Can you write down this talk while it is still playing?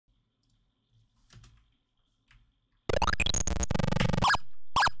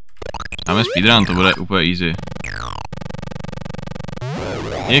Dáme speedrun, to bude úplně easy.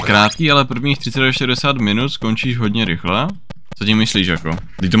 Je krátký, ale prvních 30 až 60 minut skončíš hodně rychle. Co tím myslíš jako?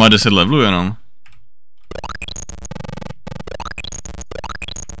 Teď to má 10 levelů jenom.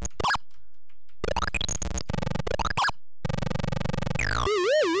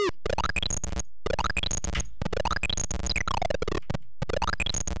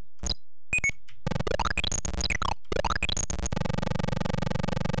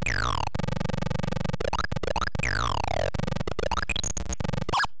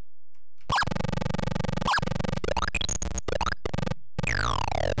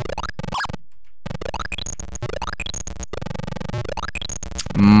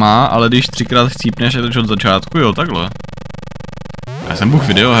 Má, ale když 3krát chcípneš, je to od začátku, jo, takhle. Já jsem bůh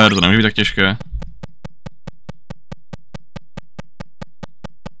videoher, to nemůže být tak těžké.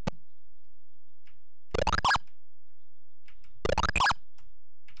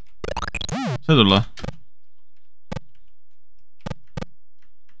 Co je tohle?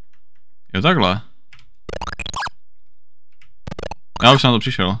 Jo, takhle. Já už jsem na to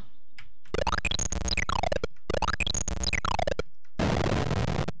přišel.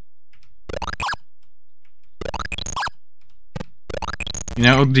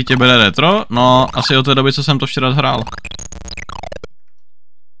 Jinak od kdy tě bere retro? No, asi od té doby, co jsem to včera hrál.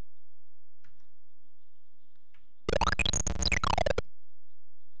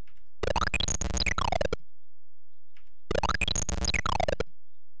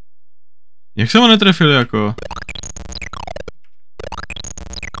 Jak jsem ho netrefil jako?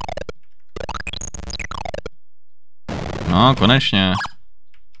 No, konečně.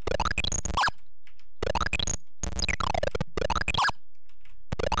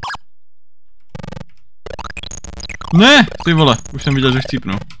 Ne, ty vole, už jsem viděl, že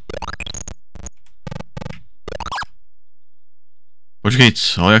chcípnu. Počkej,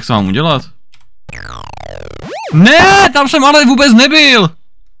 co, jak to mám udělat? Ne, tam jsem ale vůbec nebyl!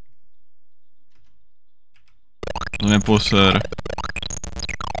 To mě poser.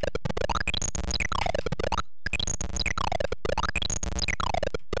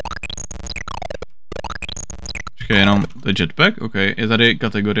 Počkej, jenom, to je jetpack, ok, je tady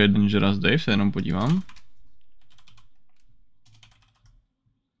kategorie Dangerous Dave, se jenom podívám.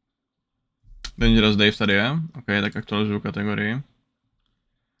 Dangerous Dave tady je, ok, tak aktualizuju kategorii.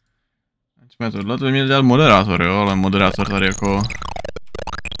 Ať jsme tohle, to by měl dělat moderátor, jo, ale moderátor tady jako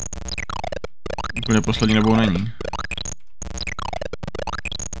úplně poslední dobou není.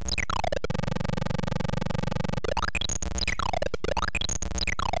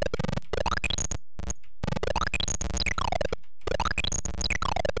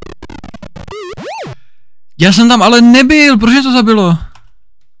 Já jsem tam ale nebyl, proč mě to zabilo?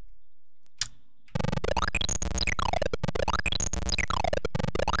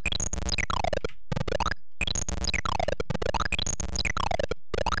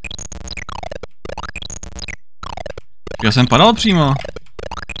 Já jsem padal přímo.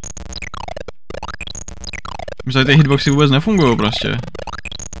 Myslím, že ty hitboxy vůbec nefungují prostě.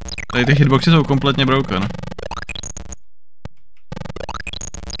 Tady ty hitboxy jsou kompletně broken.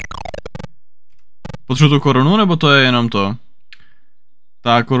 Potřebuji tu korunu, nebo to je jenom to?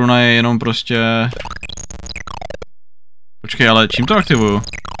 Ta koruna je jenom prostě... Počkej, ale čím to aktivuju?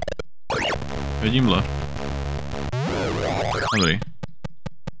 Vidímhle. Dobrý.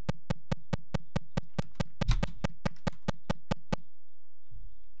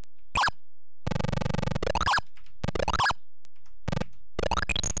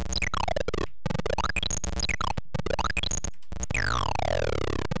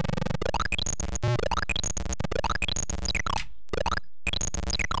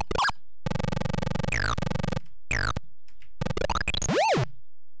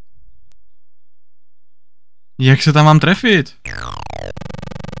 Jak se tam mám trefit?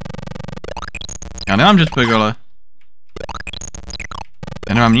 Já nemám jetpack, ale...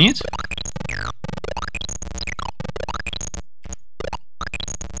 Já nemám nic?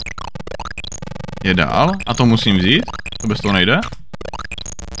 Je dál? A to musím vzít? To bez toho nejde?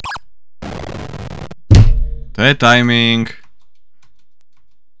 To je timing.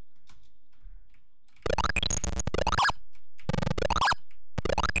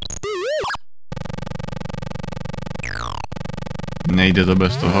 Nejde to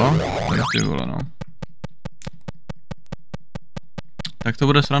bez toho? Ty vole, no. Tak to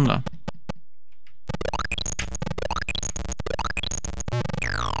bude sranda.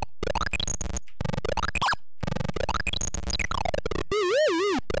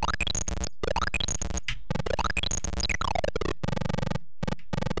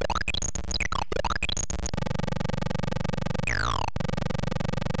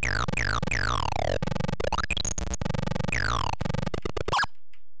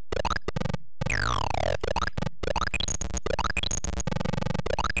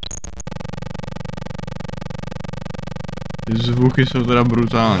 Ty zvuky jsou teda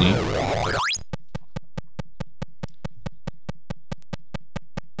brutální.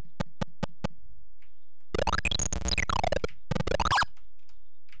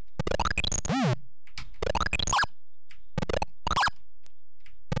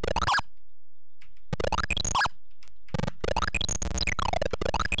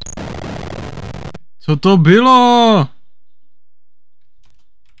 Co to bylo?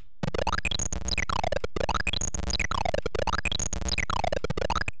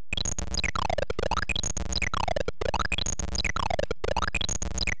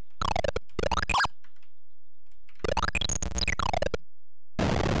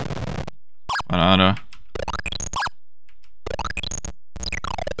 Paráda.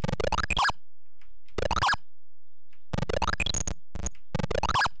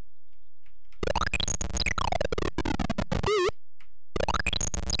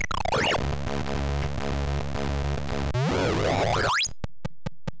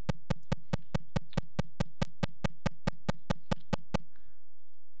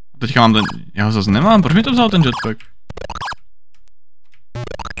 Teďka mám ten... Já ho zase nemám, proč mi to vzal ten jetpack?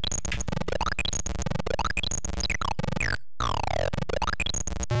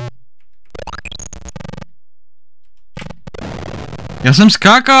 Já jsem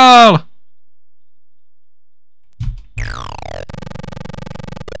skákal!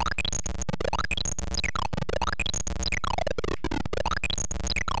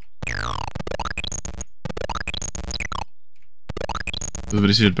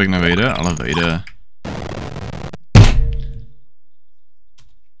 Dobrý, si jetpack nevejde, ale vejde.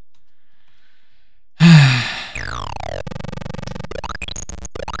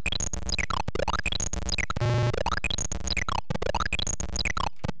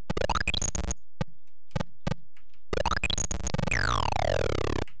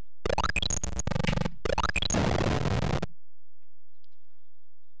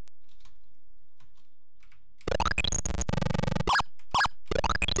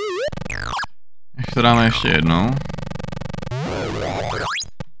 To dáme ještě jednou.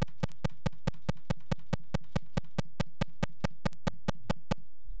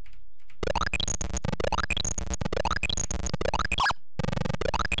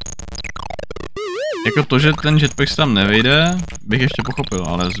 Jako to, že ten jetpack se tam nevejde, bych ještě pochopil,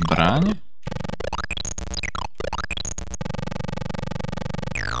 ale zbraň?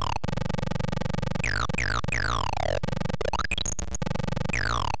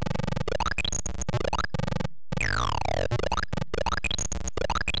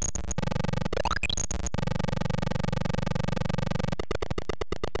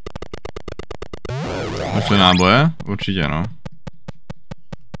 Máš náboje? Určitě no.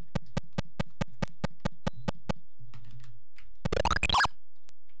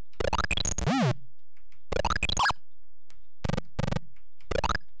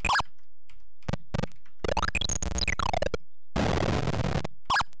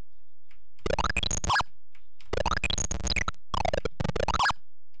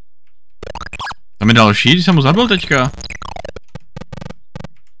 Tam je další, když jsem mu zabil teďka.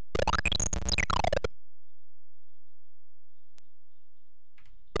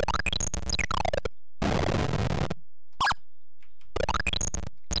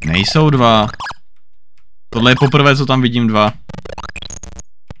 Nejsou dva. Tohle je poprvé, co tam vidím dva.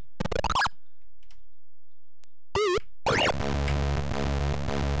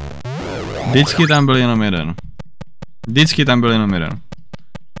 Vždycky tam byl jenom jeden. Vždycky tam byl jenom jeden.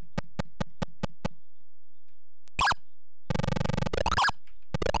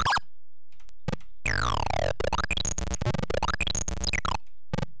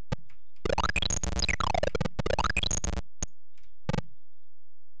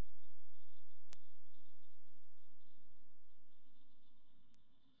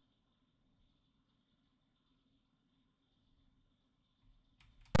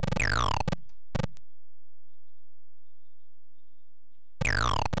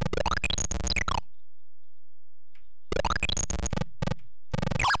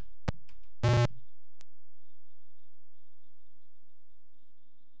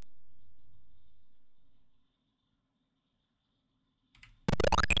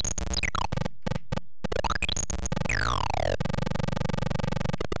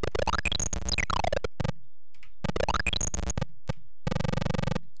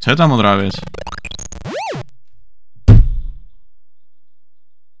 Co je ta modrá věc?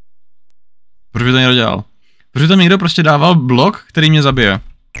 Proč by to někdo dělal? Proč by tam někdo prostě dával blok, který mě zabije?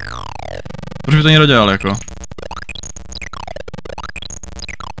 Proč by to někdo dělal jako?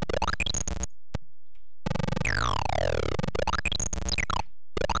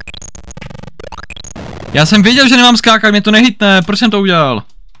 Já jsem věděl, že nemám skákat, mě to nehytne, proč jsem to udělal?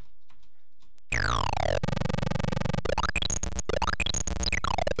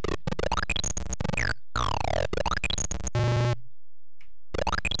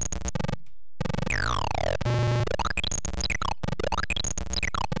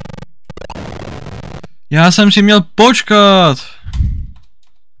 Já jsem si měl počkat.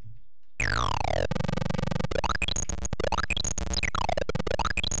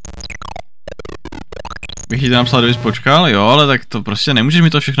 Bych jí tam napsal, kdybys počkal, jo, ale tak to prostě nemůžeš mi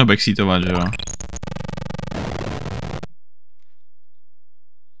to všechno backseatovat, že jo.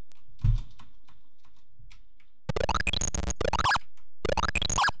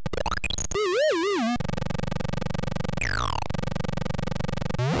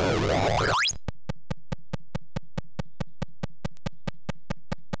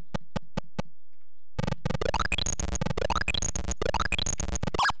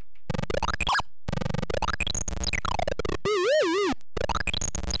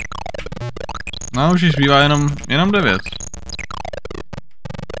 No, už zbývá jenom 9.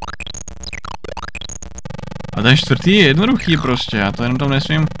 A ten čtvrtý je jednoduchý prostě, já to jenom tam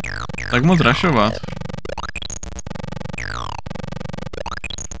nesmím tak moc rašovat.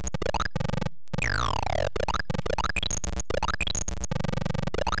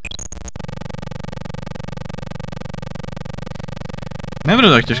 Nebude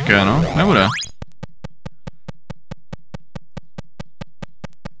tak těžké, no, nebude.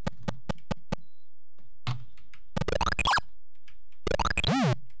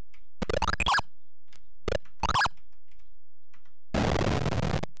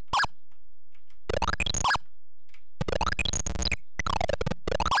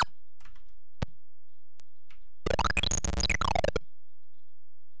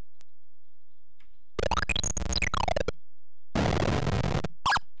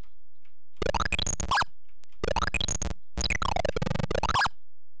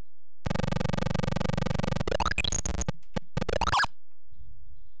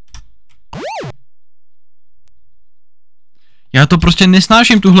 Já to prostě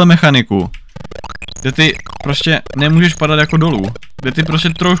nesnáším, tuhle mechaniku. Kde ty prostě nemůžeš padat jako dolů. Kde ty prostě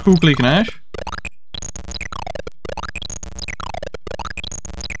trošku klikneš.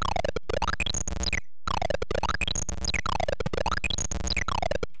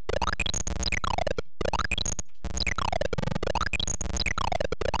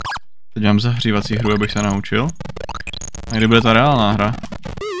 Teď mám zahřívací hru, abych se naučil. A kdy bude ta reálná hra?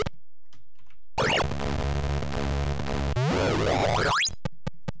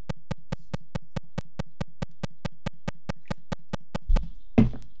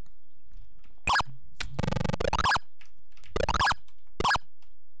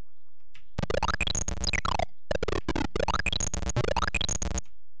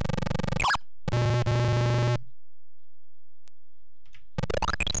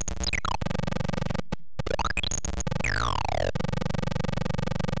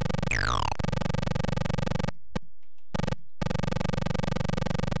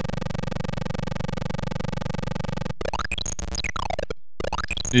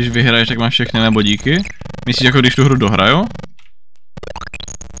 Když vyhraješ, tak máš všechny bodíky. Myslíš, jako když tu hru dohraju?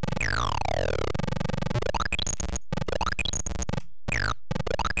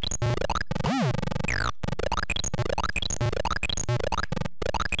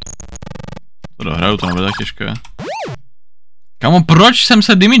 To dohraju, to nebude tak těžké. Kamo, proč jsem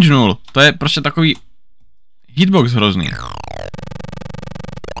se damagenul? To je prostě takový hitbox hrozný.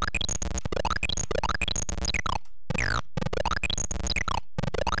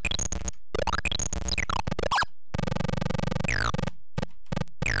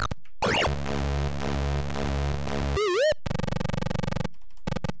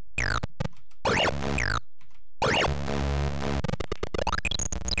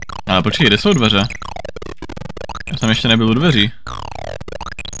 Ale počkej, kde jsou dveře? Já jsem ještě nebyl u dveří.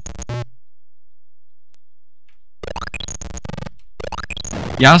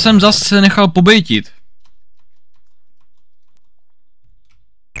 Já jsem zase nechal pobejtit.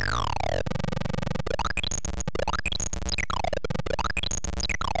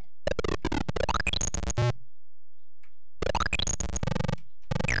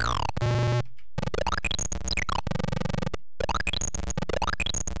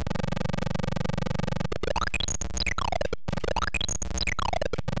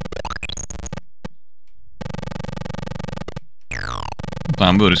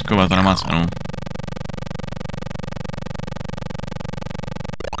 Tam budu riskovat, to nemá cenu.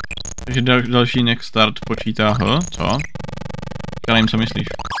 Takže další next start počítá H, co? Já nevím, co myslíš.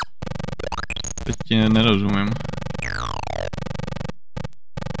 Teď ti nerozumím.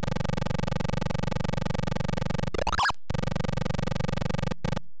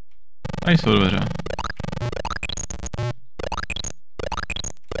 Tady jsou dveře.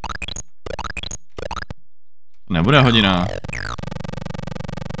 Nebude hodina.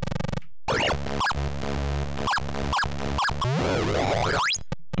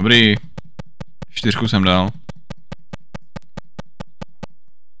 Dobrý. 4 jsem dal.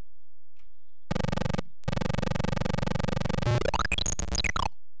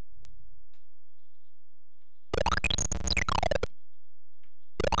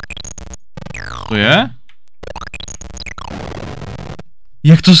 To je?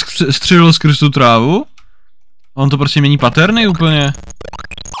 Jak to střelilo skrz tu trávu? On to prostě mění paterny úplně.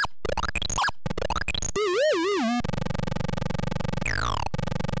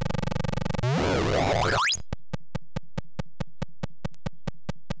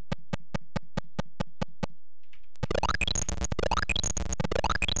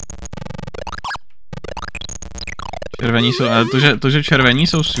 Červení jsou, ale to, že červení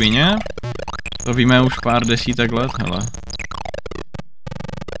jsou svině, to víme už pár desítek let, hele.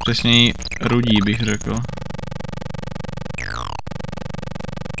 Přesněji rudí bych řekl.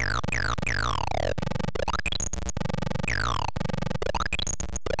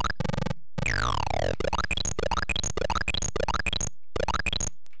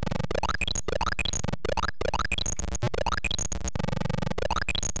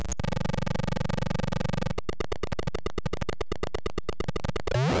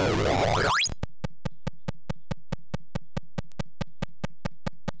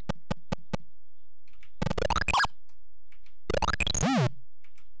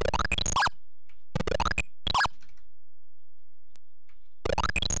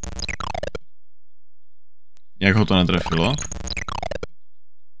 Jak ho to netrefilo?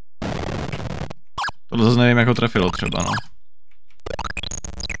 Tohle zase nevím, jak ho trefilo třeba, no.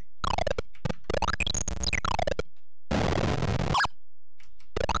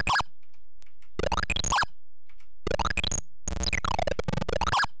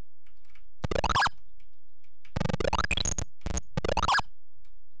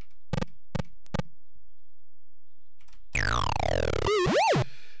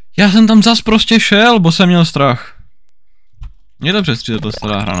 Já jsem tam zas prostě šel, bo jsem měl strach. Je to přestřílet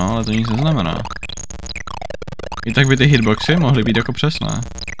stará hra, no, ale to nic neznamená. I tak by ty hitboxy mohly být jako přesné.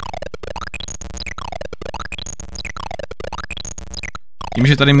 Tím,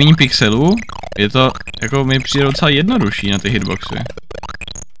 že tady méně pixelů, je to jako mi přijde docela jednodušší na ty hitboxy.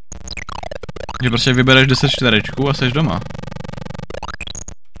 Že prostě vybereš 10 čtverečků a seš doma.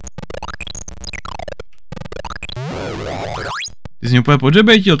 Ty jsi mě úplně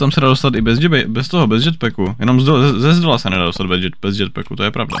podžebejtil, tam se dá dostat i bez jetpacku. Jenom ze zdola se nedá dostat bez jetpacku, to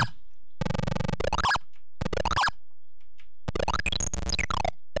je pravda.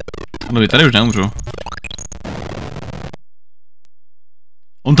 No, tady už neumřu.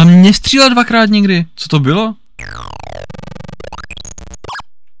 On tam nestřílel dvakrát nikdy, co to bylo?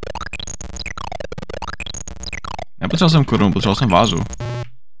 Nepotřeboval jsem korunu, potřeboval jsem vázu.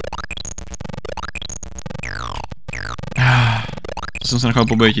 To jsem se nechal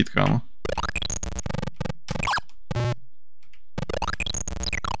pobejtit, kámo.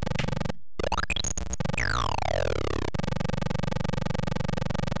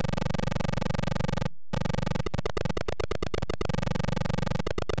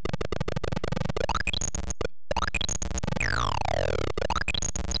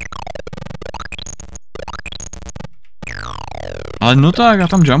 Ale no tak, já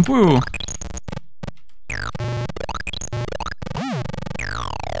tam jumpuju.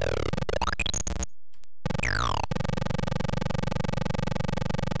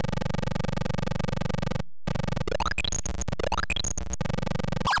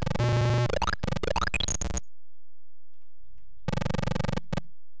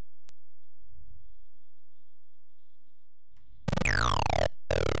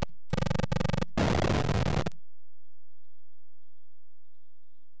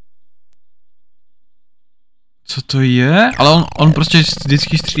 Co to je? Ale on prostě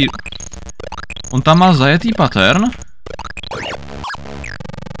vždycky střílí. On tam má zajetý pattern.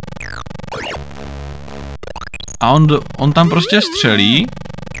 A on tam prostě střelí.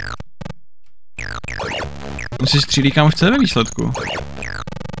 On si střílí kam chce ve výsledku.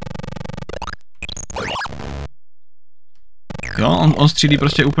 Jo, on střílí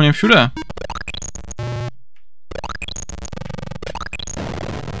prostě úplně všude.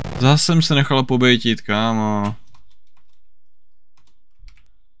 Zase jsem se nechal pobejtit, kámo.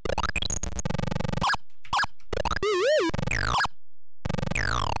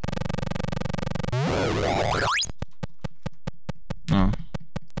 No.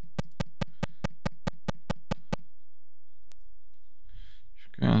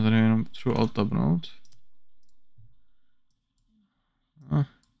 Já tady jenom Potřebuji alt tabnout.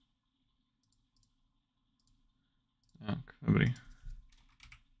 Tak, dobrý.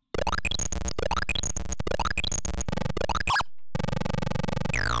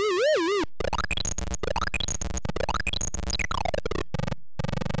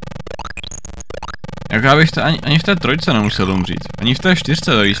 Jak já bych ani v té trojce nemusel umřít. Ani v té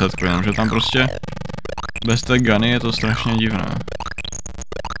čtyřce ve výsledku, jenomže tam prostě bez té guny je to strašně divné.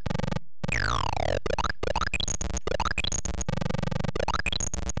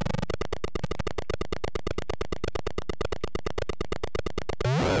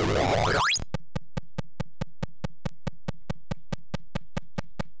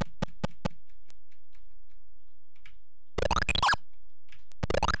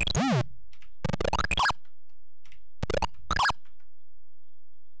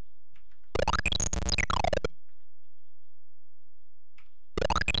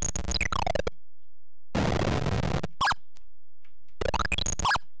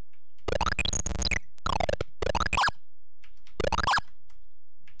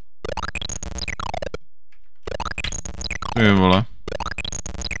 Ty vole.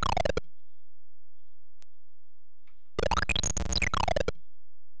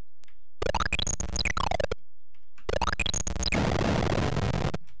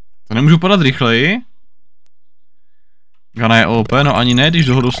 To nemůžu podat rychleji? Gana je OP, no ani ne, když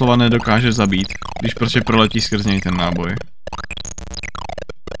ho doslova nedokáže zabít. Když prostě proletí skrz něj ten náboj.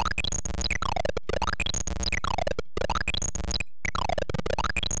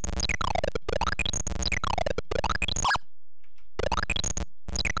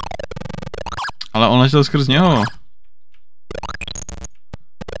 Ale on letěl skrz něho.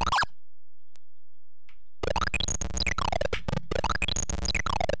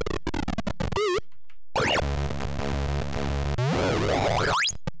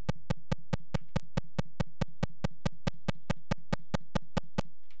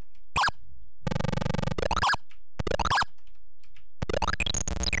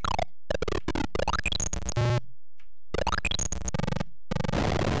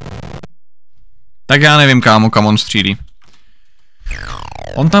 Tak já nevím, kámo, kam on střílí.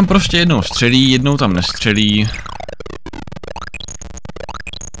 On tam prostě jednou střelí, jednou tam nestřelí.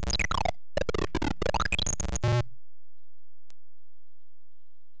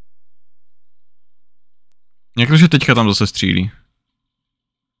 Jakože teďka tam zase střílí.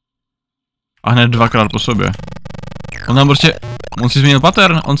 A hned dvakrát po sobě. On tam prostě... On si změnil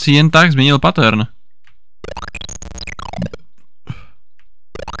pattern, on si jen tak změnil pattern.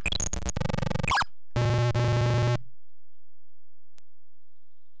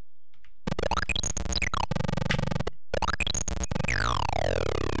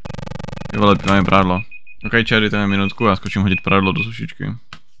 Vole, tam je prádlo. Ok, čady, tam je minutku, já skočím hodit prádlo do sušičky.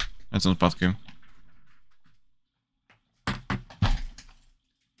 Já jsem zpátky.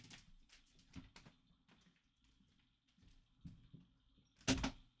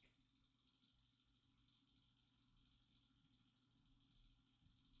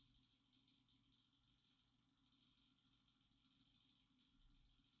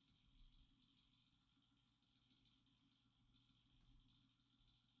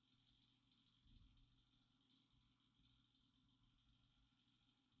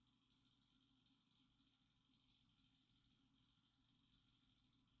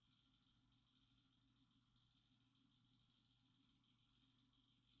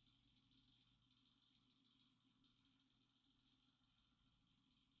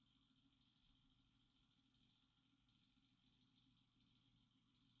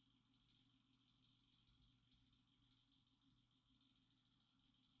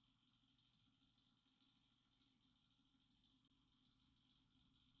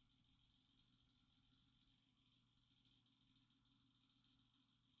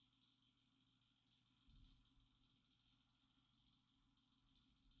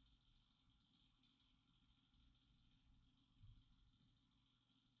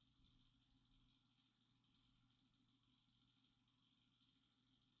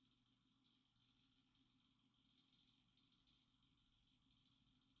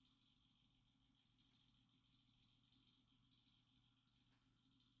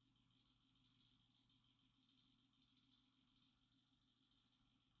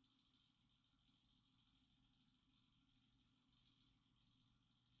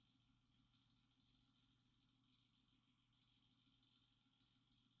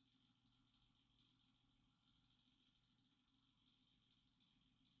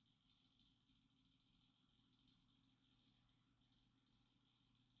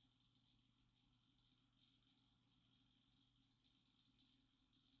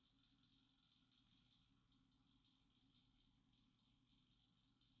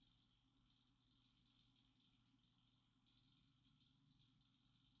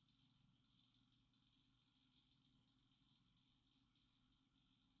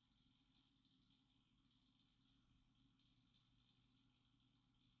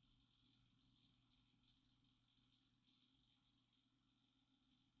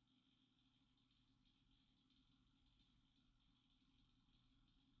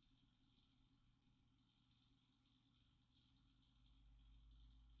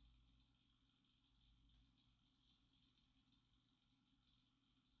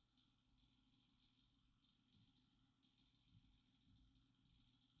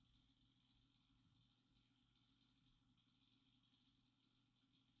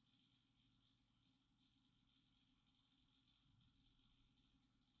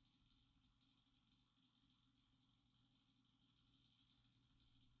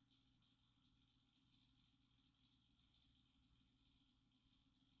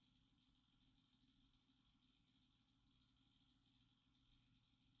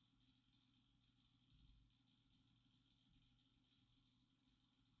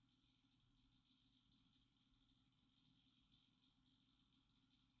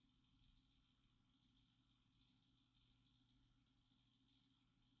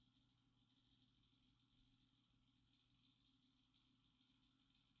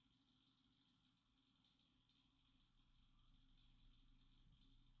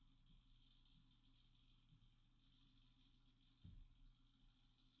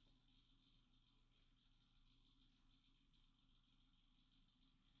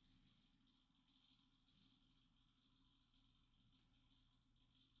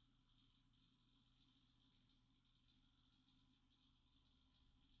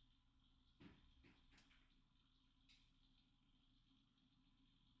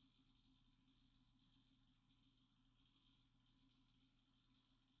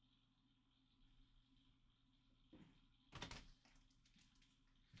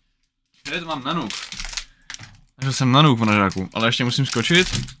 Teď mám nanuk. Takže jsem nanuk v mražáku, ale ještě musím skočit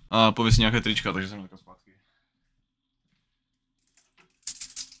a pověsit nějaké trička, takže jsem hnedka zpátky.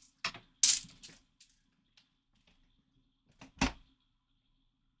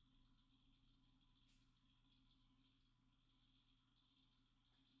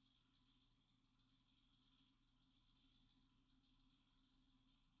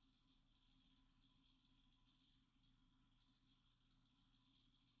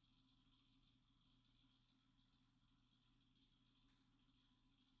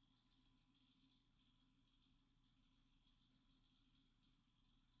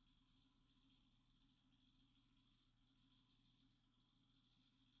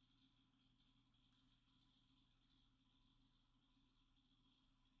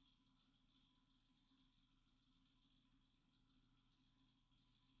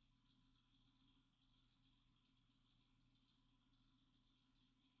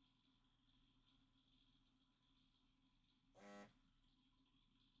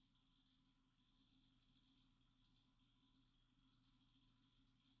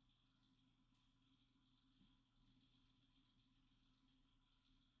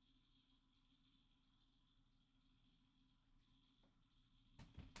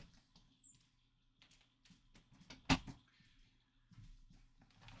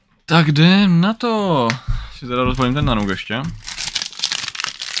 Tak jdem na to. Si teda rozbalím ten nanuk ještě.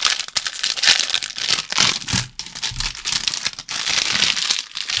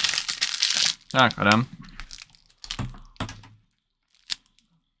 Tak a jdem.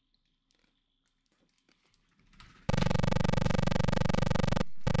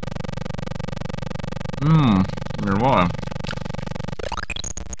 Vole.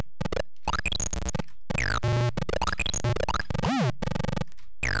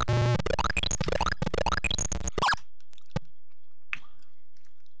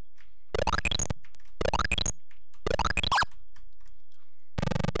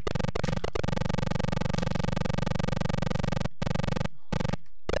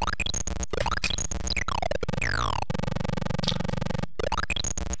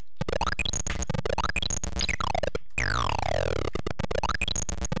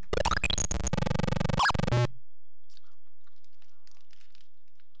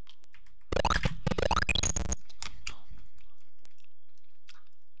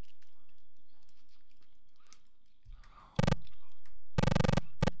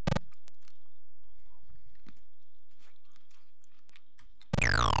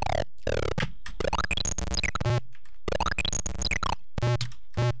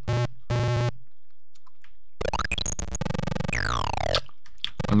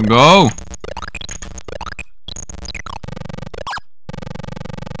 Let's go!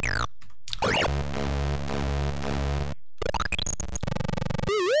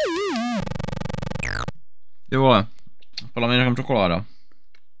 Ty vole, podle mě nějakám čokoláda.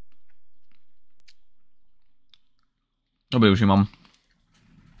 Dobrý, už ji mám.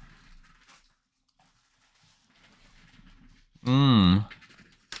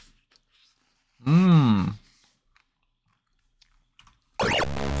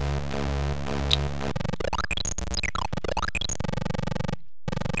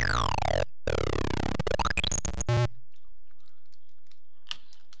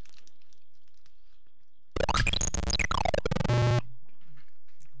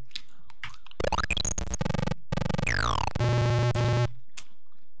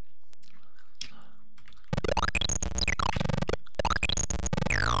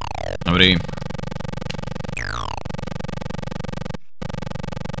 Dobrý.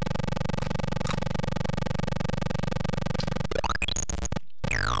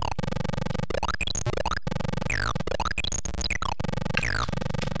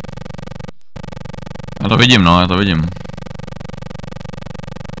 Já to vidím, no, já to vidím.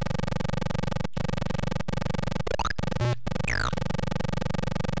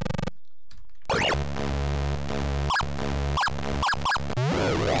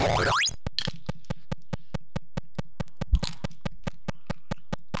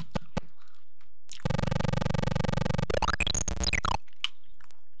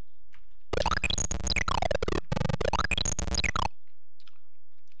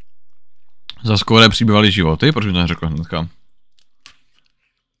 Za skoro přibývaly životy, proč mi to neřekl hnedka?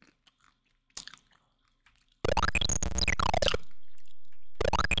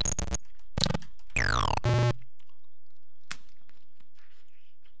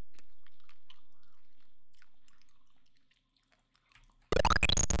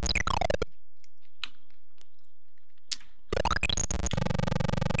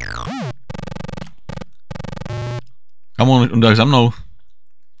 Kam on jde za mnou?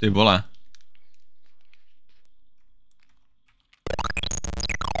 Ty vole.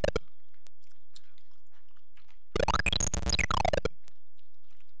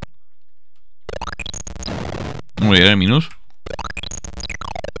 bude jeden minus.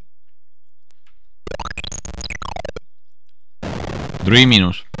 Druhý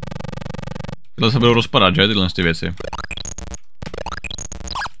minus. Tyhle se budou rozpadat, že? Tyhle ty věci.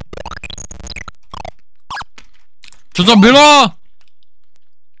 Co to bylo?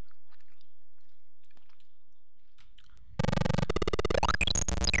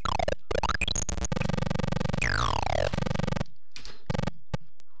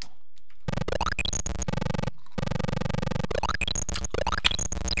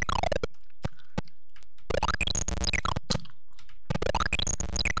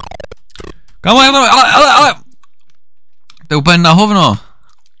 Kámo, ale... To je úplně na hovno.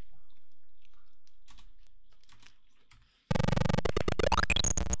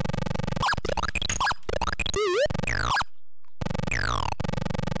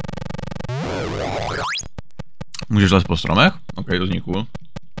 Můžeš lézt po stromech? Ok, to zní cool.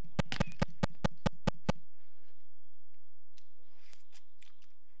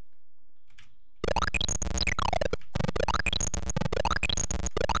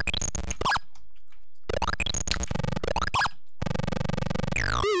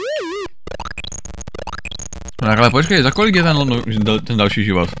 Tak ale počkej, za kolik je ten další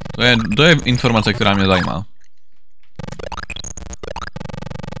život? To je informace, která mě zajímá.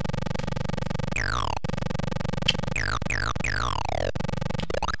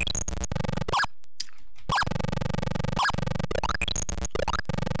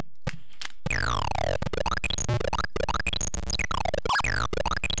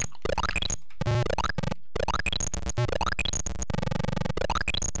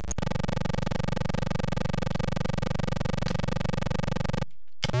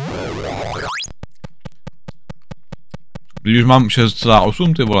 Když už mám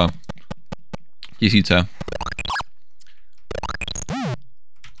 6,8 ty vole. Tisíce.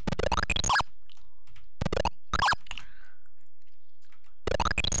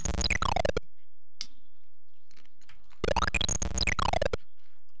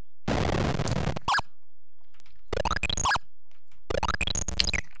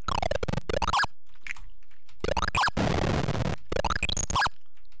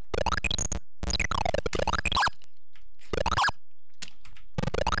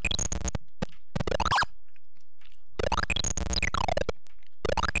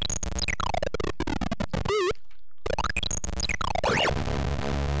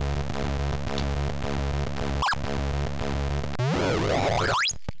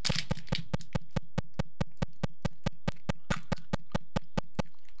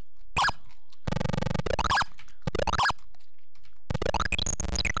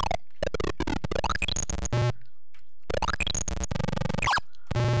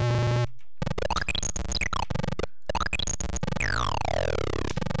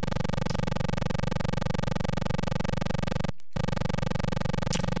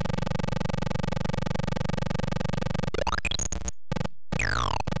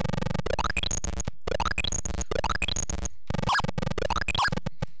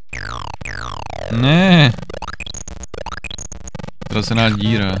 Ne. Ztracená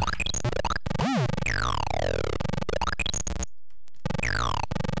díra.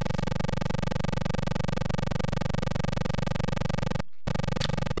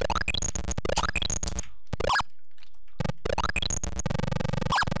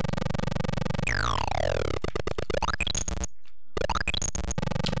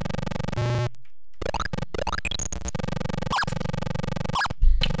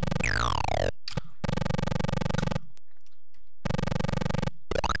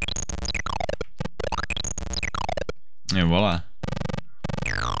 Je vole.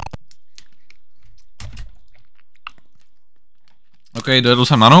 OK, dojedl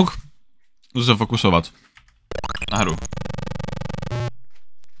jsem na nok. Jdu se fokusovat. Na hru.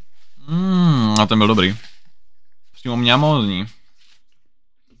 A ten byl dobrý. S tím mňamózní.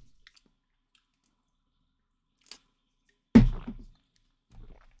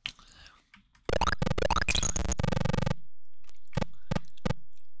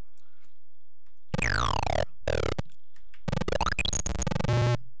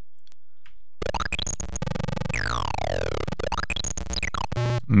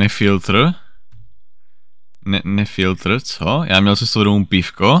 Nefiltr? Nefiltr, co? Já měl si s tou domů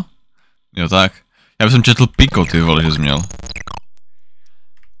pívko? Jo tak. Já bych četl piko, ty vole, že jsi měl.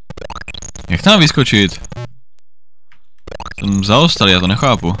 Jak tam vyskočit? Jsem zaostalý, já to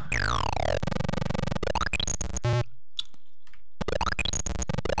nechápu.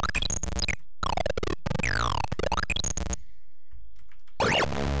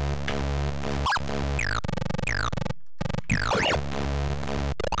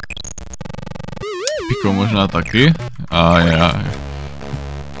 Teďko možná taky. Ajaj.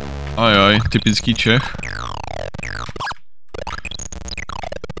 Ajaj, typický Čech.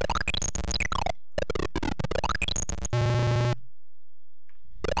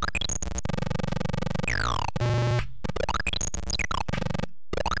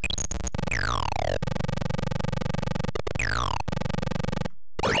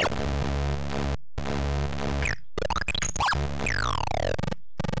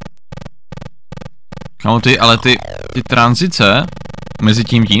 Kámo, ale ty tranzice mezi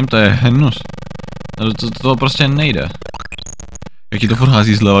tím, to je hnus. To prostě nejde. Jak ti to furt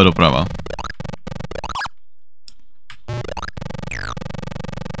hází zleva doprava.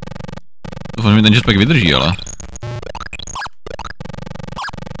 Doufám, že mi ten jetpack vydrží, ale.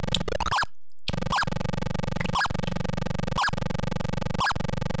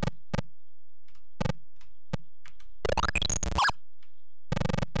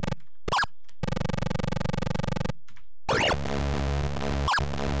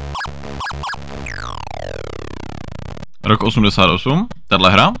 Rok 88,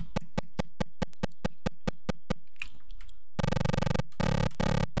 tahle hra.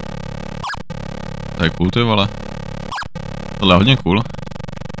 To je cool, ty vole. Tohle je hodně cool.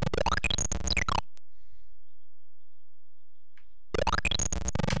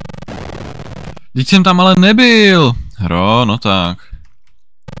 Vždyť jsem tam ale nebyl. Hro, no tak.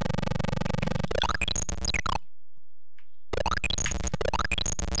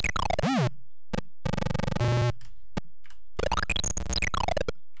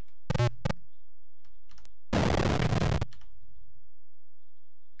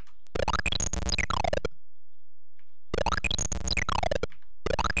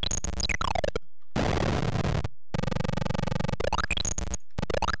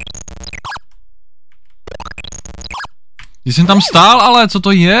 Když jsem tam stál, ale co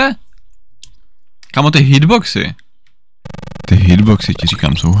to je? Kámo, ty hitboxy. Ty hitboxy, ti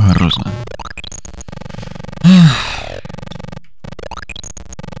říkám, jsou hrozné.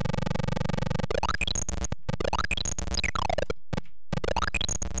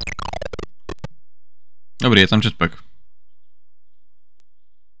 Dobrý, je tam jetpack.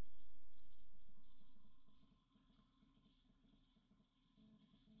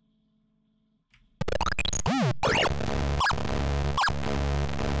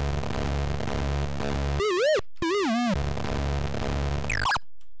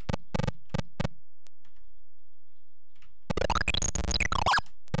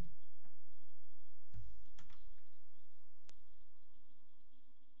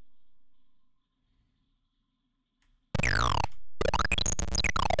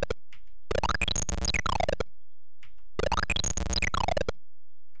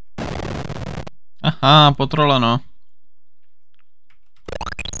 Aha, potroleno.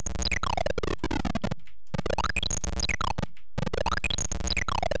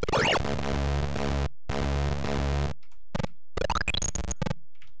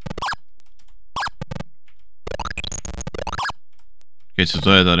 Co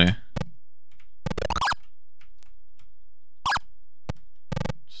to je tady?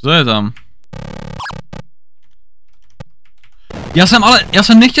 Co to je tam? Já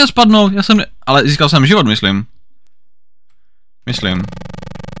jsem nechtěl spadnout, ale získal jsem život, myslím.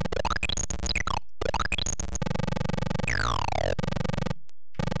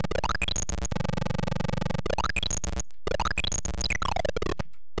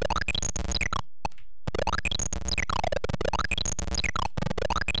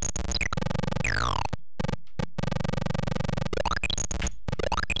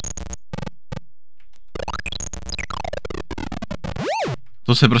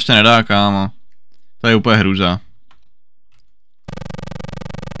 To se prostě nedá, kámo. To je úplně hrůza.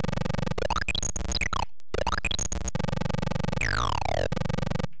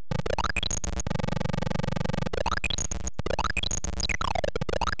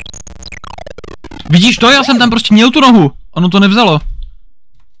 Vidíš to? Já jsem tam prostě měl tu nohu. Ono to nevzalo.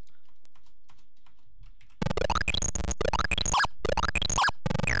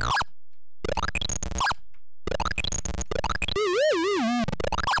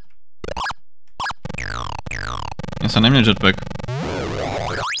 Já jsem neměl jetpack.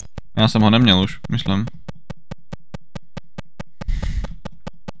 Já jsem ho neměl už, myslím.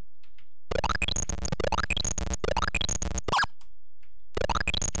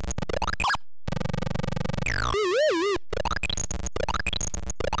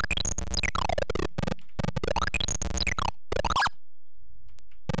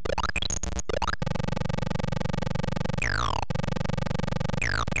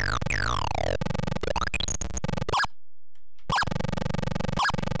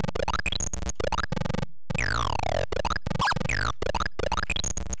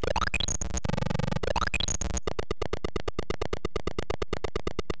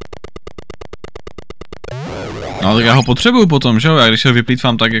 No tak já ho potřebuju potom, že jo? Já když se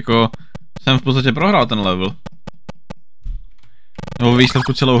vyplýtvám, tak jako jsem v podstatě prohrál ten level. Nebo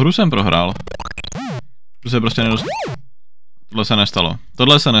výsledku celou hru jsem prohrál. To se prostě nedost... Tohle se nestalo.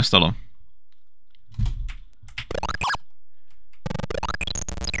 Tohle se nestalo.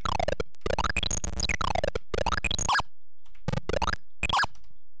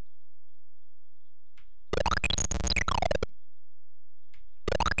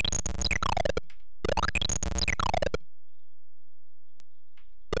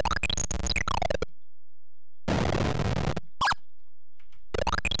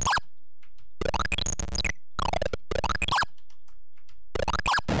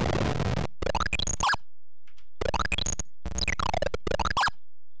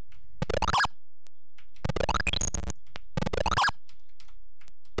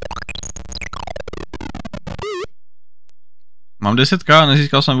 Mám 10k,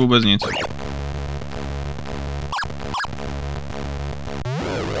 nezískal jsem vůbec nic.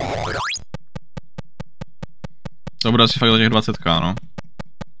 To bude asi fakt za těch 20k, no.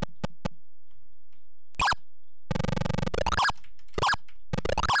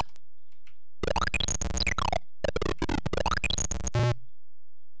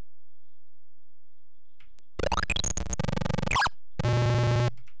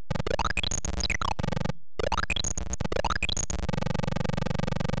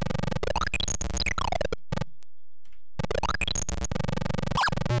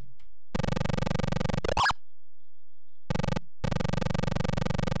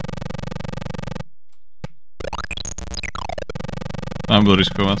 Tam budu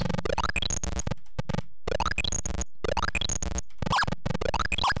riskovat.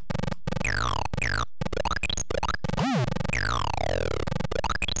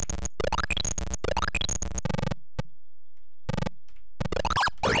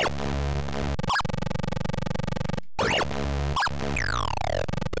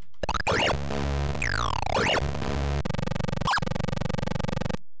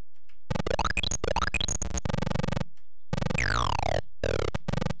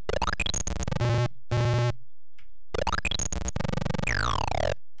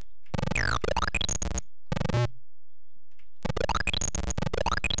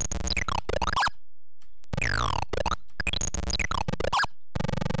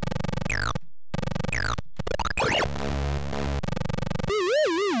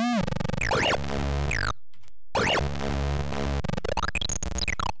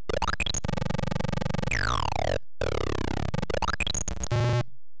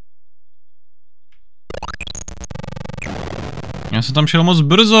 Já jsem tam šel moc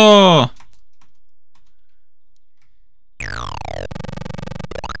brzo.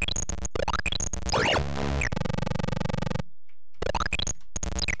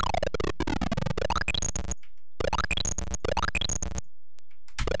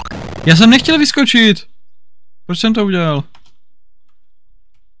 Já jsem nechtěl vyskočit. Proč jsem to udělal?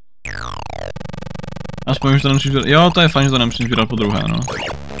 Aspoň už to nemusím sbírat. Jo, to je fajn, že to nemusím sbírat po druhé, no.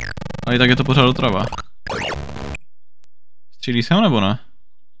 Ale i tak je to pořád otrava. Střílí se ho nebo ne?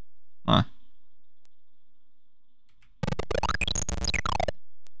 Ne.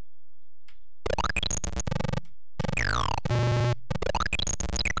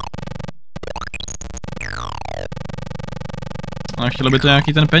 A chtělo by to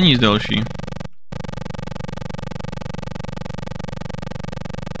nějaký ten peníz další.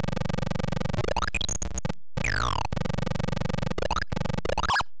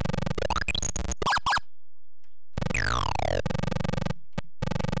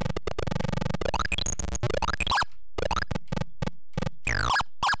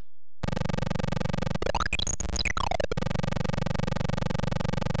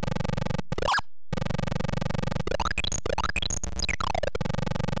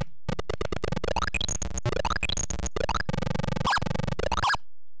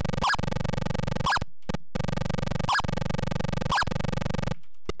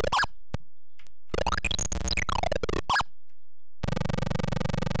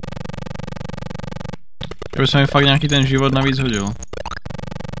 Kdyby se mi fakt nějaký ten život navíc hodil.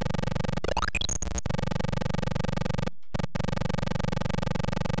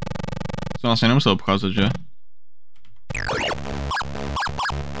 To vlastně nemusel obcházet, že?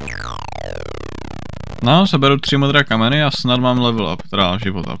 No, seberu 3 modré kameny a snad mám level up, teda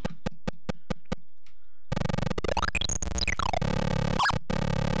život up.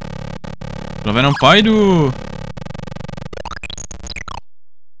 To jenom pajdu!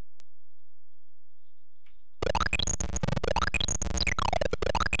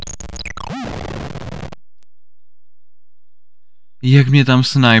 Jak mě tam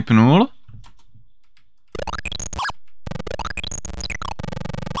snipnul?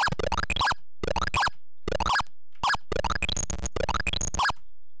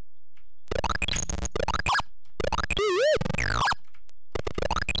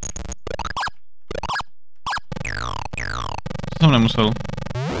 To jsem nemusel.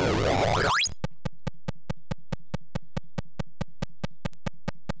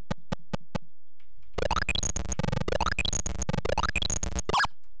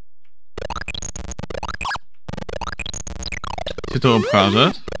 Chci to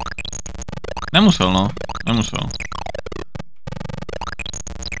obcházet? Nemusel, no. Nemusel.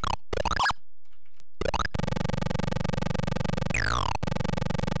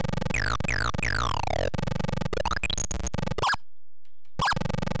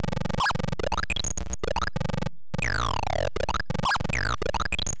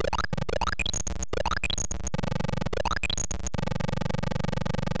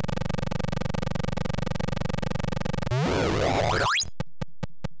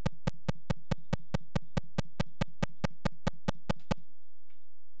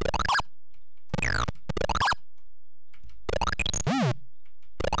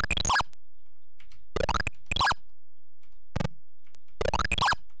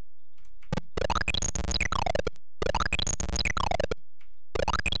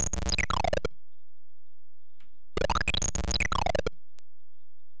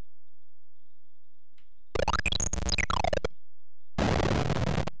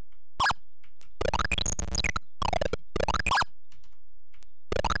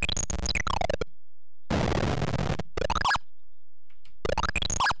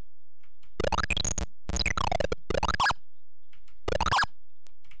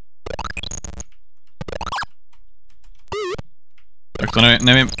 Tak to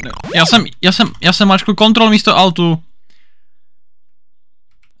nevím. Já jsem mačkl kontrol místo altu.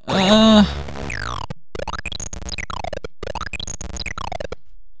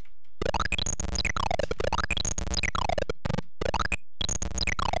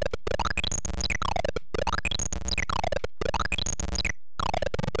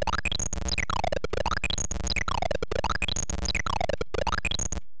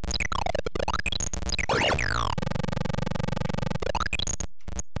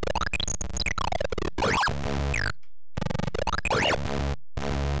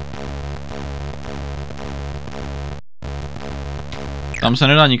 Tam se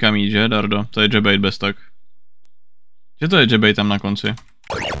nedá nikam jít, že, Dardo? To je jebate bez tak. Že to je jebate tam na konci?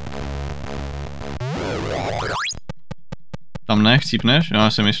 Tam ne, chcípneš? No,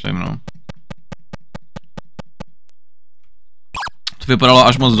 já si myslím, no. To vypadalo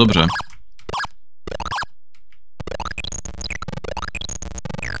až moc dobře.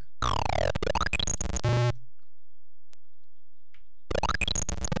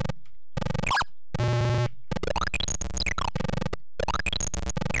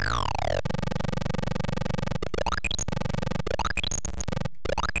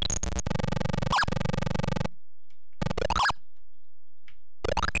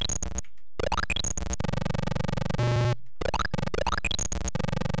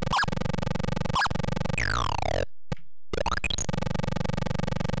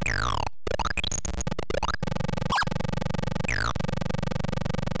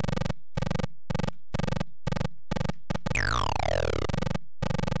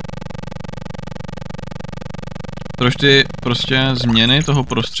 Proč ty prostě změny toho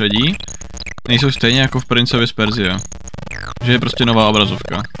prostředí nejsou stejně jako v Princovi z Perzie. Že je prostě nová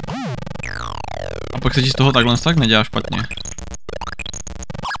obrazovka. A pak se ti z toho takhle tak nedělá špatně.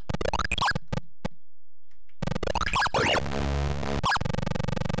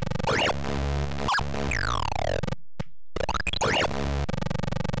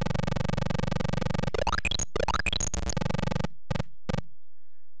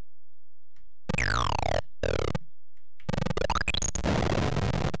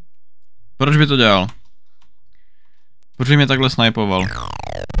 Proč by to dělal? Proč by mě takhle snipoval?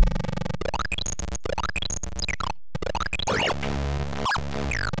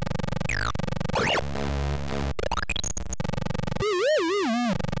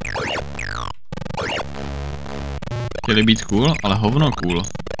 Chtěli být cool, ale hovno cool.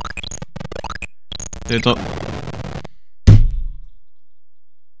 To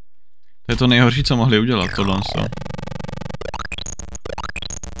je to nejhorší, co mohli udělat, tohle.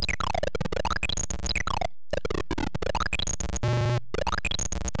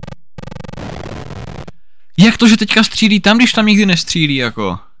 Jak to, že teďka střílí tam, když tam nikdy nestřílí,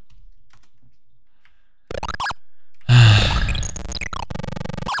 jako?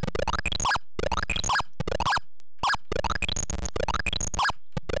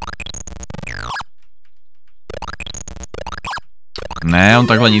 Ne, on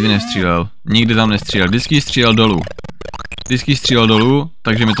takhle nikdy nestřílel. Nikdy tam nestřílel. Vždycky střílel dolů. Vždycky střílel dolů,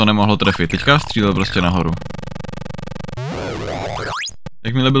 takže mi to nemohlo trefit. Teďka střílel prostě nahoru.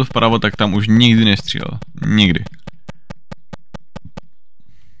 Jakmile byl vpravo, tak tam už nikdy nestřílel. Nikdy.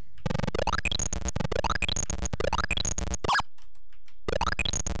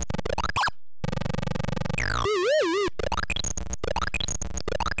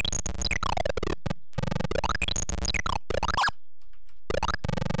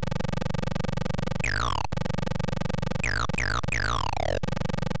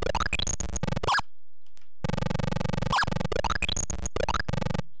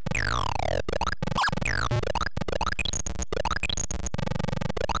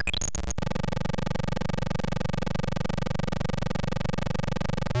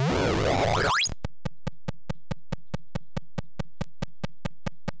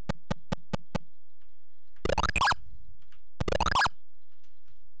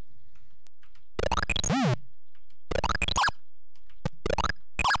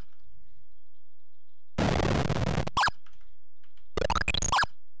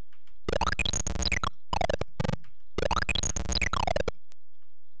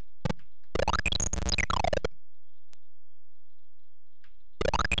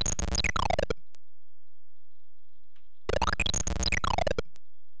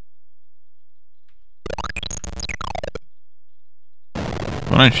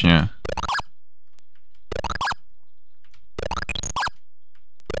 Konečně.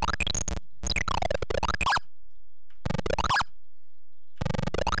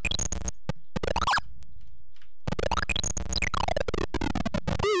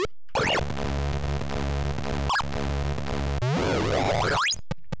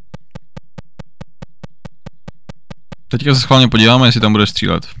 Teďka se schválně podíváme, jestli tam bude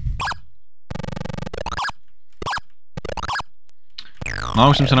střílet. No,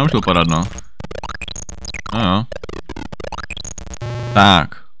 už jsem se naučil padat, no. No jo.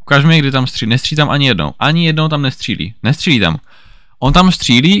 Tak, ukáž mi, kdy tam střílí. Nestřílí tam ani jednou. Ani jednou tam nestřílí. Nestřílí tam. On tam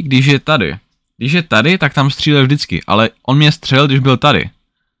střílí, když je tady. Když je tady, tak tam střílel vždycky. Ale on mě střelil, když byl tady.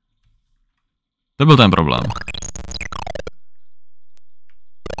 To byl ten problém.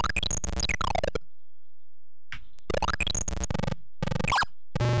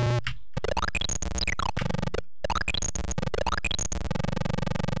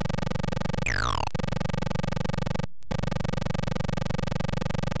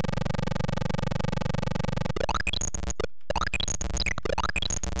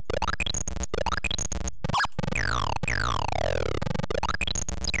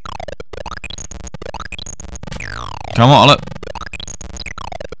 Kámo, ale...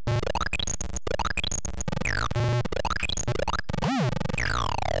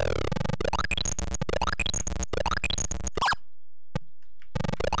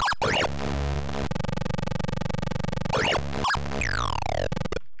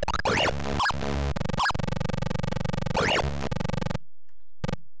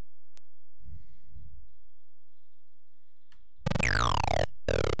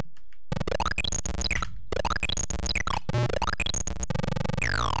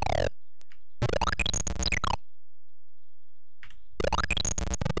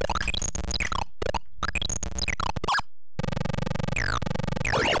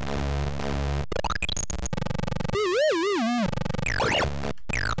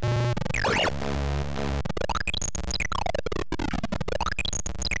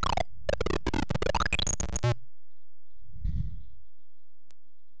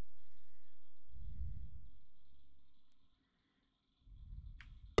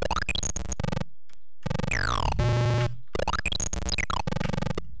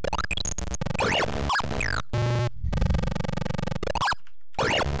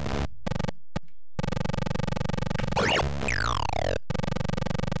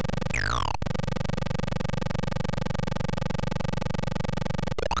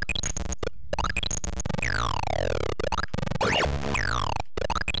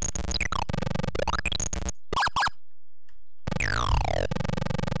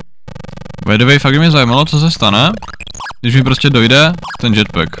 By the way, fakt mě zajímalo, co se stane, když mi prostě dojde ten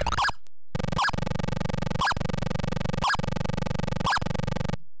jetpack.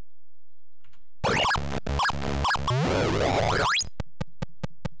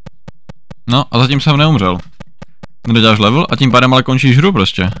 No a zatím jsem neumřel. Nedoděláš level a tím pádem ale končíš hru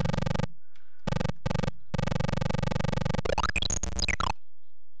prostě.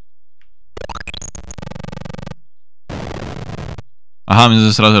 Aha, mě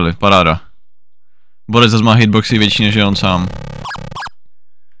se srazili, paráda. Borec zase má hitboxy větší než je on sám.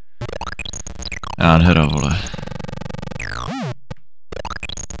 Nádhera, vole.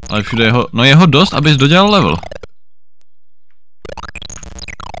 Ale všude jeho... No jeho dost, abys dodělal level.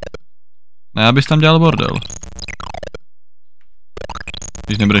 Ne, abys tam dělal bordel.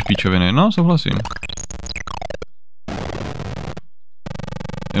 Když nebudeš píčoviny, no souhlasím.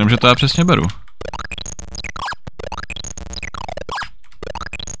 Jenomže to já přesně beru.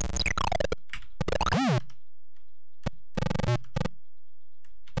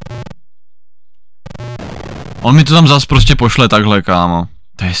 On mi to tam zas prostě pošle takhle, kámo.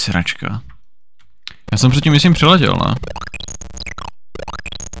 To je sračka. Já jsem předtím, myslím, přiletěl, ne?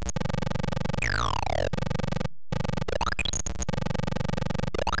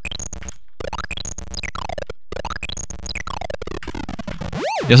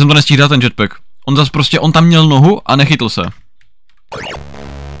 Já jsem to nestihl dát ten jetpack. On zas prostě, on tam měl nohu a nechytl se.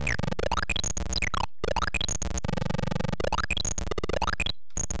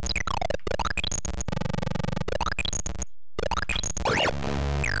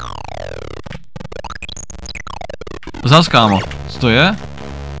 Zas, kámo. Co to je?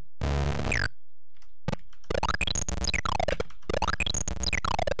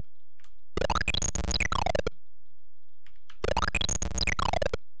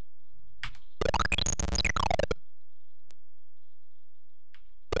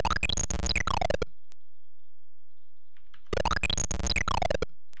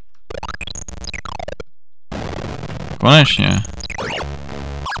 Konečně.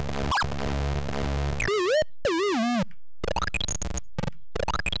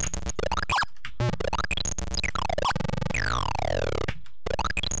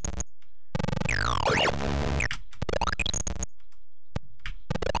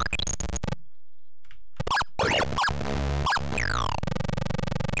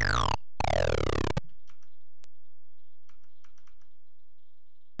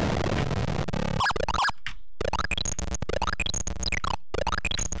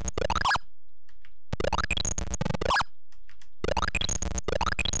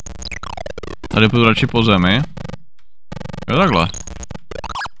 Tady půjdu radši po zemi. Jo, takhle.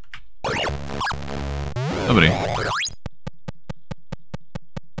 Dobrý.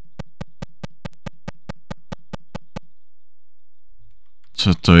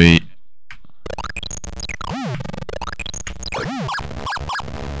 Co to je?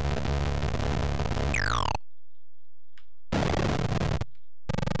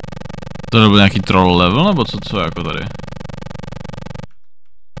 To byl nějaký troll level, nebo co jako tady?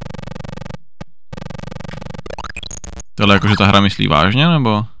 Tohle jakože ta hra myslí vážně,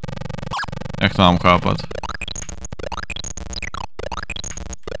 nebo? Jak to mám chápat?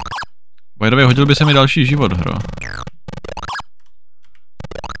 By the way, hodil by se mi další život, hro.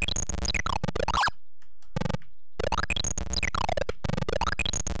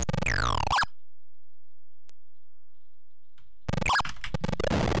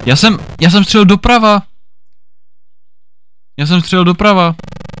 Já jsem střelil doprava.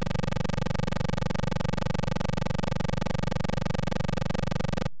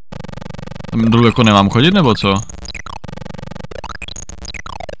 Tam dolů jako nemám chodit, nebo co?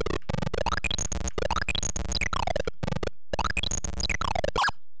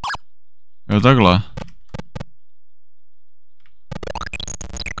 Jo, takhle.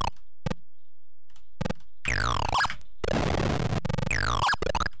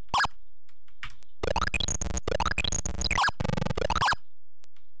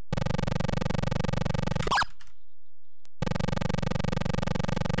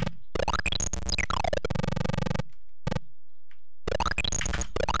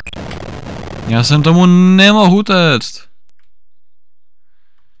 Já jsem tomu nemohu téct.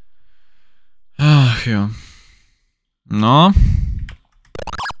 Ach jo. No.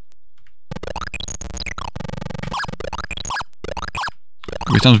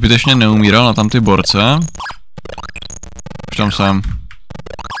 Bych tam zbytečně neumíral na tam ty borce. Už tam jsem.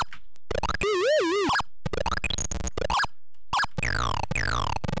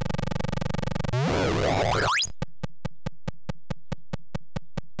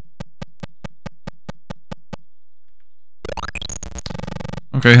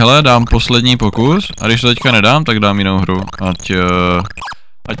 Ok, hele, dám poslední pokus a když to teďka nedám, tak dám jinou hru,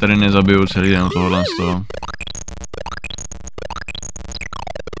 ať tady nezabiju celý den tohohle z toho.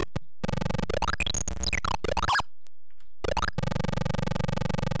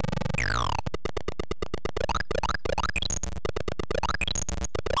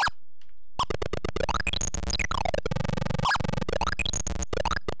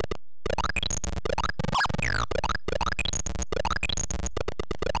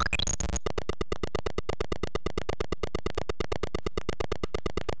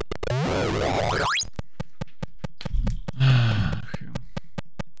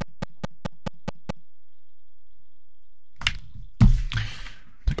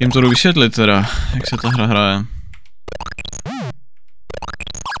 Jim to jdu vysvětlit teda, jak se ta hra hraje.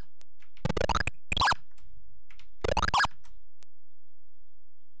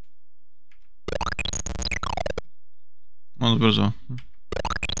 Moc brzo.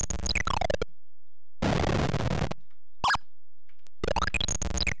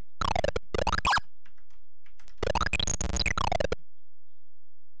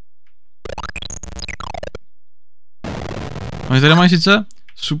 Oni tady mají sice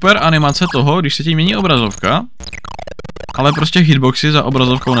super animace toho, když se tím mění obrazovka, ale prostě hitboxy za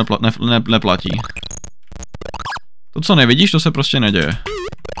obrazovkou neplatí. To, co nevidíš, to se prostě neděje.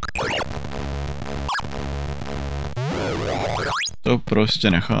 To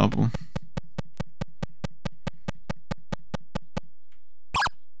prostě nechápu.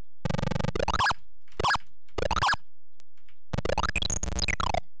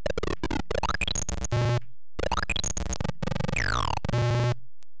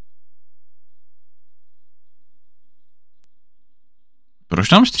 Proč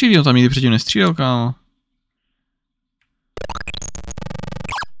tam střílí? On tam nikdy předtím nestřílel, kámo.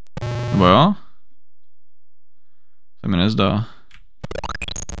 Nebo jo? Se mi nezdá.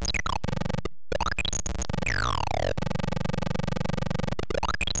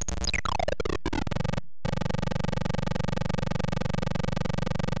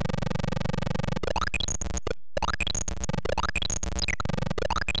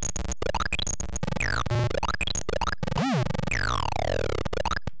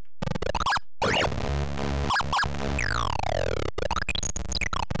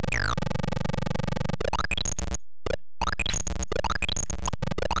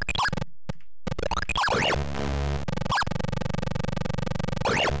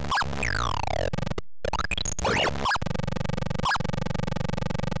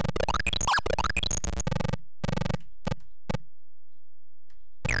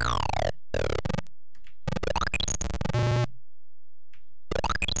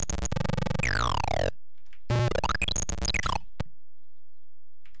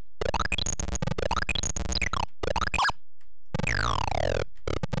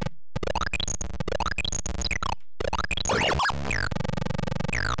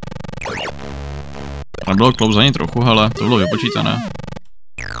 Ale bylo klouzání trochu, hele, to bylo vypočítané.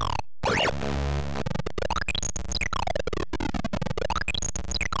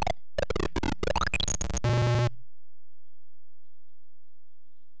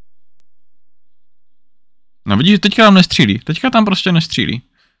 No vidíš, teďka tam nestřílí. Teďka tam prostě nestřílí.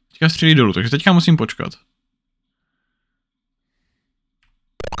 Teďka střílí dolů, takže teďka musím počkat.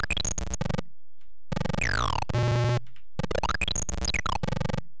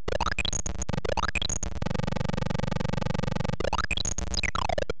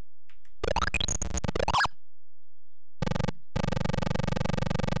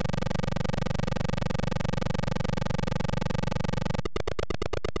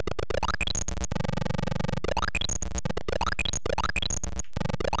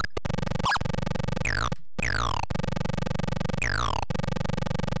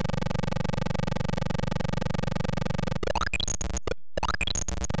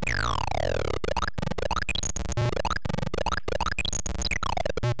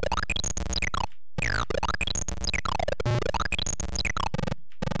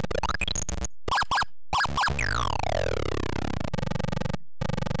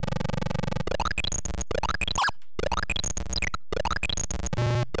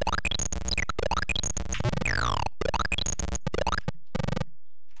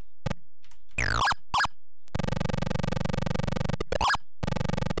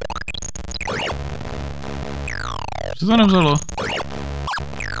 Co to nevzalo?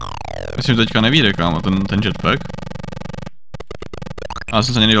 Myslím, že teďka nevíde, kámo, ten jetpack. A já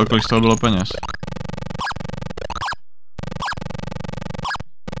jsem se nevěděl, kolik z toho bylo peněz.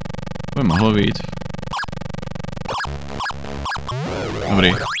 To by mohlo vyjít.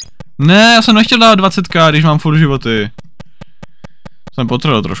 Dobrý. Ne, já jsem nechtěl dát 20k, když mám full životy. Jsem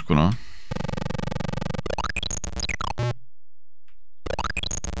potřeboval trošku, no.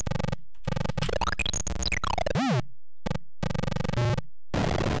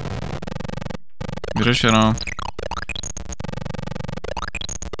 Vyřešeno.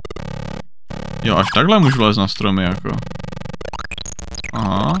 Jo, až takhle můžu lézt na stromy, jako.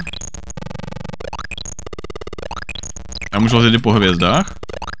 Aha. Já můžu lezit i po hvězdách?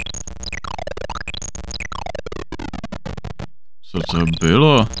 Co to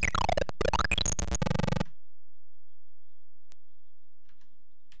bylo?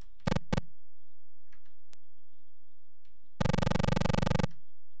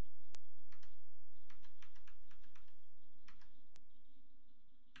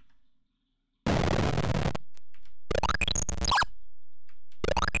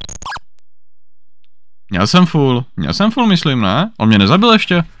 Měl jsem full, myslím, ne? On mě nezabil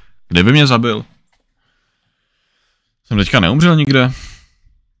ještě? Kdyby mě zabil? Jsem teďka neumřel nikde.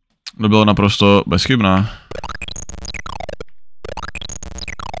 To bylo naprosto bezchybné.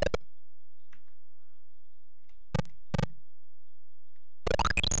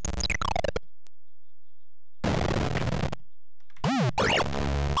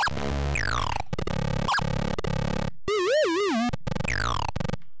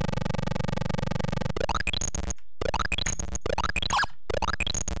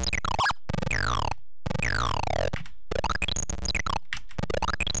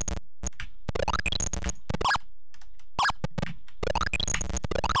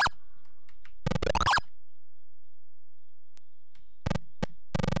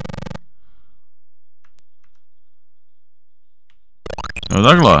 No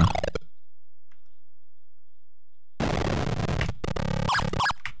takhle.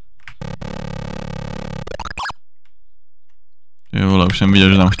 Jo vole, už jsem viděl,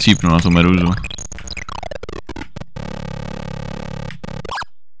 že tam chcípnu na tu meduzu.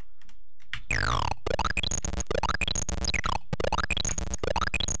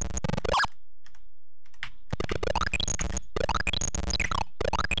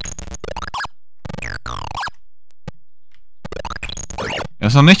 Já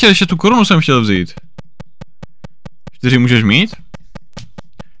jsem nechtěl, ještě tu korunu jsem chtěl vzít. 4 můžeš mít?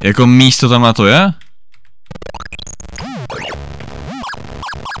 Jako místo tam na to je?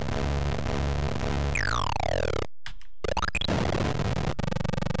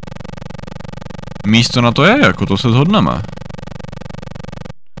 Místo na to je, jako to se shodneme.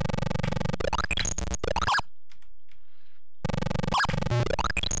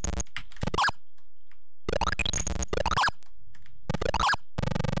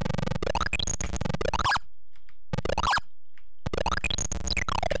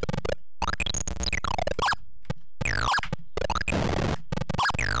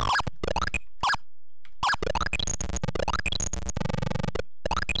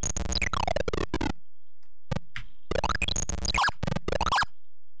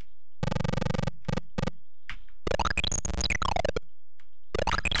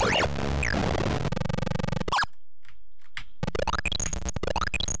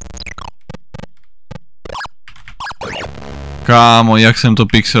 Kámo, jak jsem to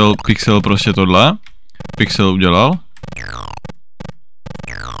pixel prostě tohle. Pixel udělal.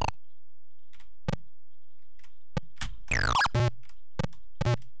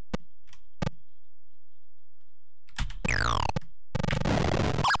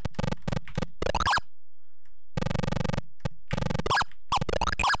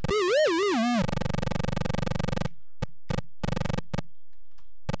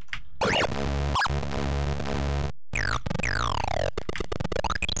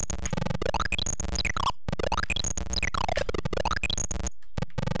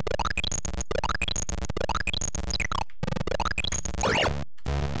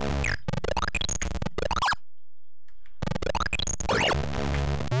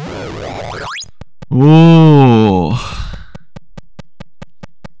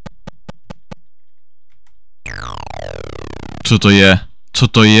 Co to je? Co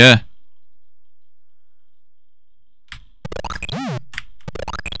to je?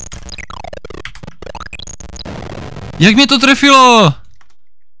 Jak mě to trefilo?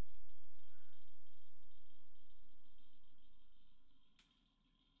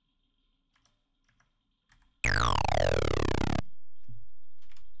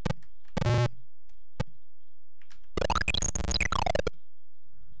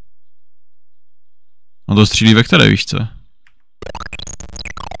 No to střílí ve které výšce?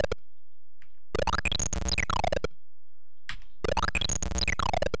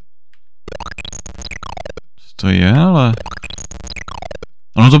 Co to je, ale?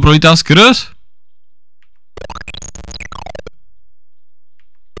 Ono to prolítá skrz?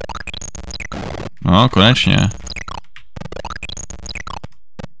 No, konečně.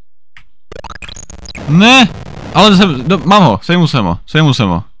 Ne! Ale mám ho, sejmu jsem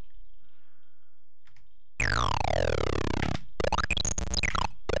ho.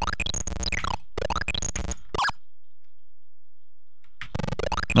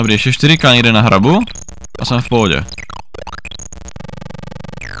 Dobrý, ještě 4K někde na hrabu a jsem v pohodě.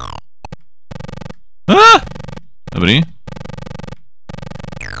 Dobrý.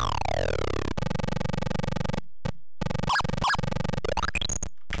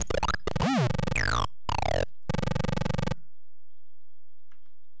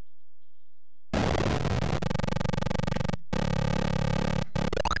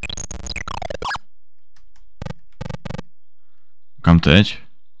 Kam teď?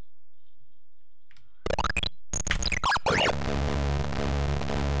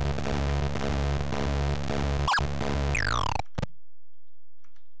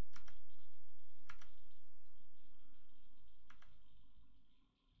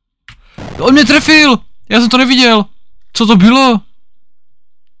 On mě trefil! Já jsem to neviděl! Co to bylo?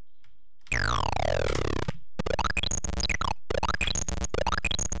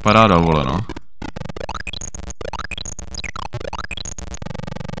 Paráda, vole, no.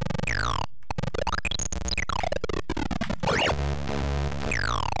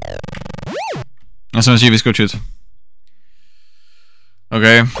 Já jsem chtěl vyskočit.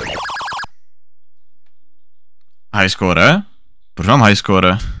 OK. High score? Proč mám high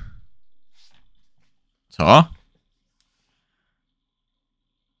score? Co?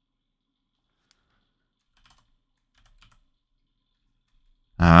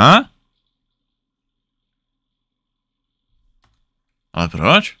 Aha? Ale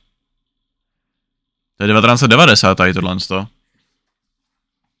proč? To je 1990 tady tohle.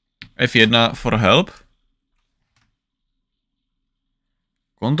 F1 for help.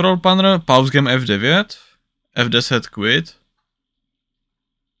 Control panel, pause game F9. F10 quit.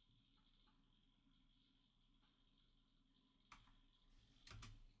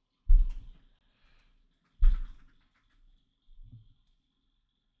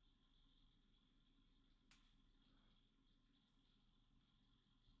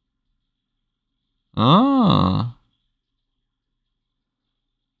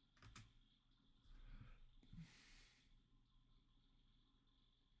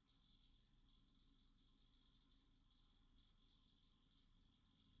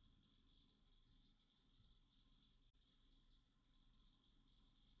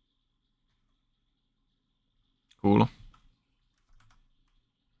 Cool.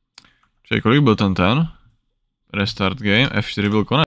 Čili kolik byl ten? Restart game, F4 byl konec.